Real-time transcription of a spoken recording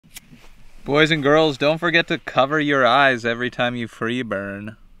Boys and girls, don't forget to cover your eyes every time you free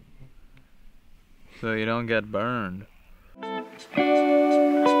burn, so you don't get burned.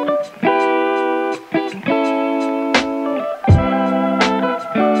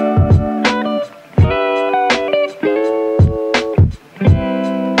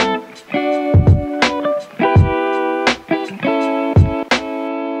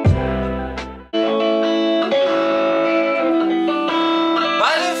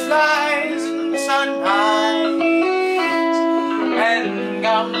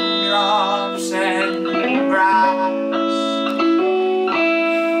 Gumdrops and grass,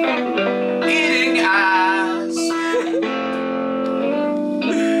 eating ass.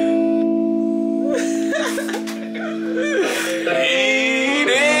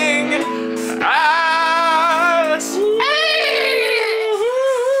 Eating ass.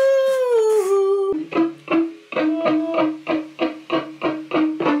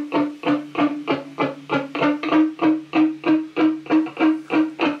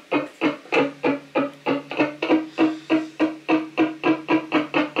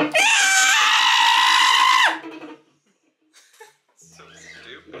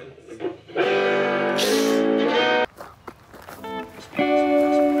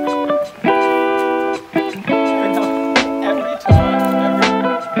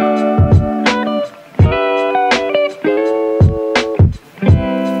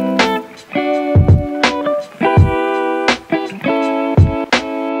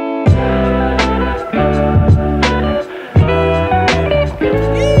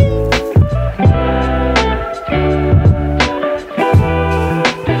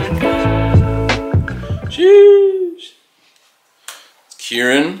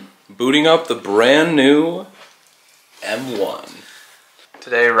 Kieran booting up the brand new M1.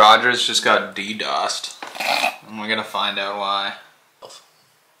 Today Rogers just got DDoSed, and we're gonna find out why.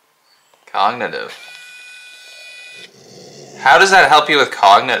 Cognitive. How does that help you with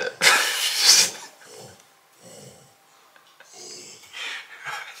cognitive?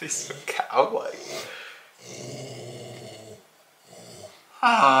 He's so cow-like.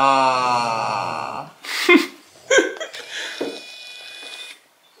 Ah.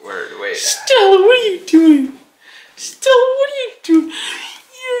 Wait. Stella, what are you doing? Stella, what are you doing?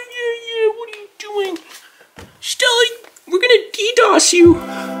 Yeah, what are you doing? Stella, we're gonna DDoS you.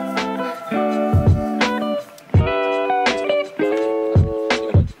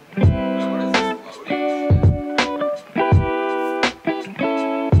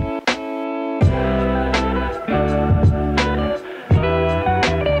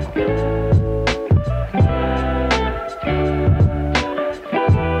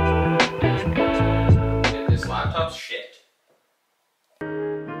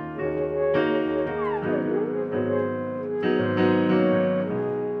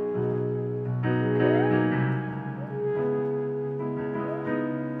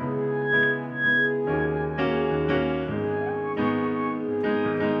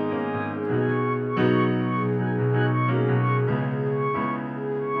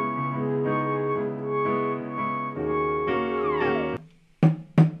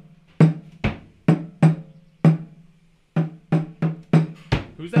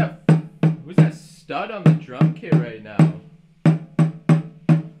 Who's that stud on the drum kit right now?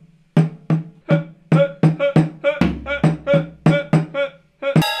 I'm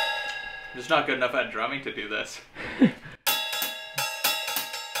just not good enough at drumming to do this.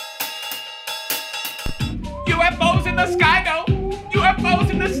 UFOs in the sky go. UFOs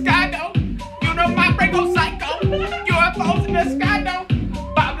in the sky go. You know my brain goes psycho. UFOs in the sky go.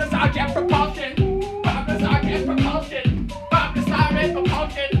 Bob Lazar jet propulsion. Bob Lazar jet propulsion. Bob Lazar jet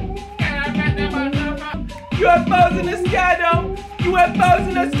propulsion. UFOs in the sky go. UFOs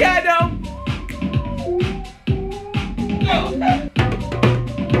in the sky go.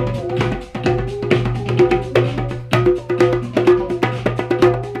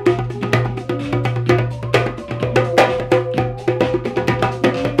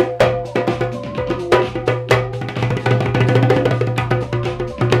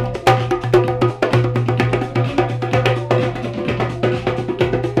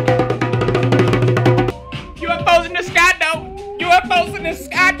 UFOs in the sky though. UFOs in the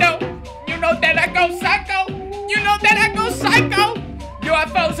sky though. You know that I go psycho. You know that I go psycho.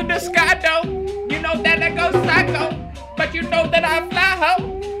 UFOs in the sky though. You know that I go psycho. But you know that I fly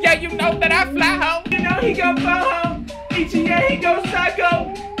ho. Yeah, you know that I fly ho. You know he go fly ho. ETA he go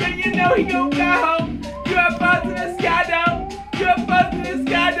psycho. Yeah, you know he go fly ho. UFOs in the sky though. UFOs in the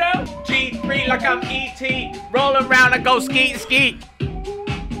sky though. G3 like I'm ET. Roll around, I go skeet skeet.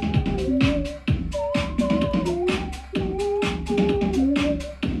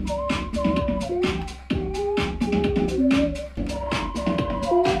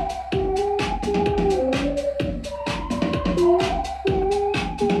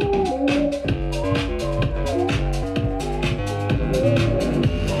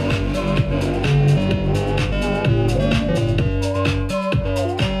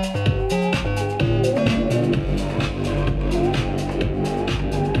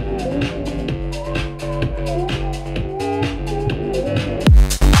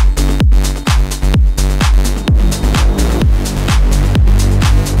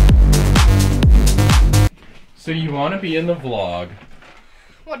 want to be in the vlog.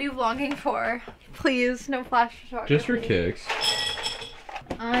 What are you vlogging for? Please, no flash photography. Just for kicks.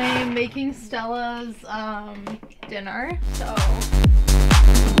 I'm making Stella's dinner, so.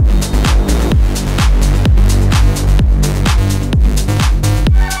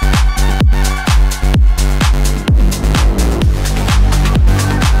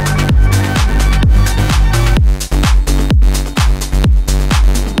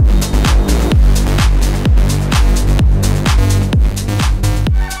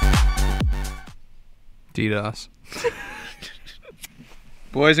 DDoS.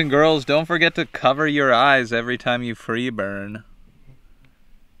 Boys and girls, don't forget to cover your eyes every time you free burn,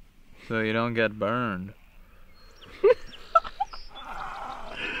 so you don't get burned.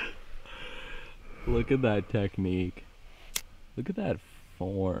 Look at that technique. Look at that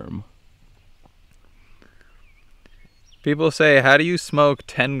form. People say, how do you smoke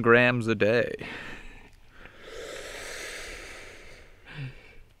 10 grams a day?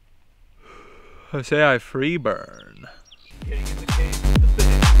 I say I free burn.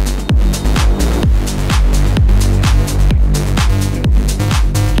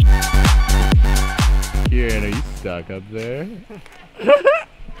 Kieran, are you stuck up there?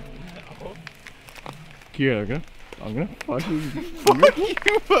 Kieran, I'm gonna fucking Fuck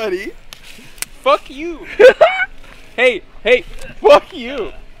you, buddy. Fuck you. Hey, fuck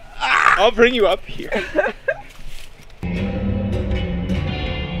you. I'll bring you up here.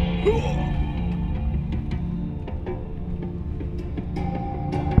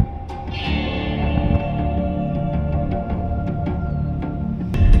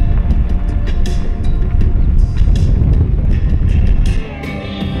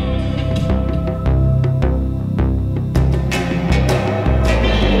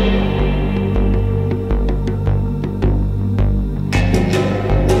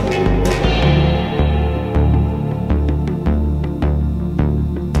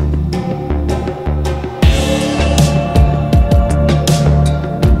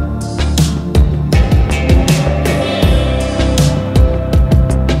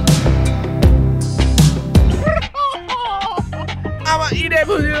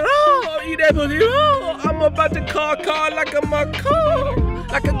 I'm about to call like a macaw,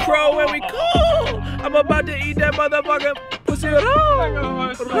 like a crow when we call. I'm about to eat that motherfucker pussy raw.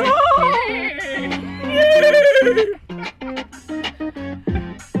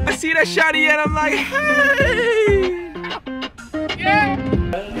 I see that shawty and I'm like, hey, yeah.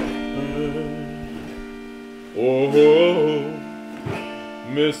 Oh,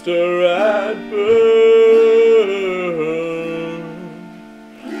 Mr. Radford.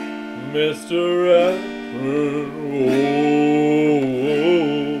 Mr. Radford,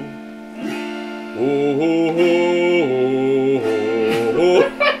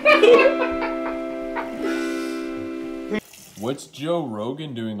 What's Joe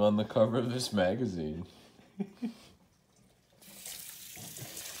Rogan doing on the cover of this magazine?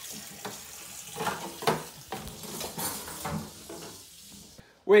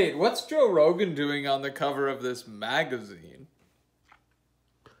 Wait, what's Joe Rogan doing on the cover of this magazine?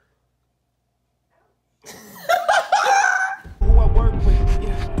 Who I work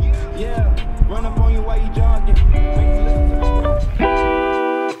with, yeah, run up on you while you jump.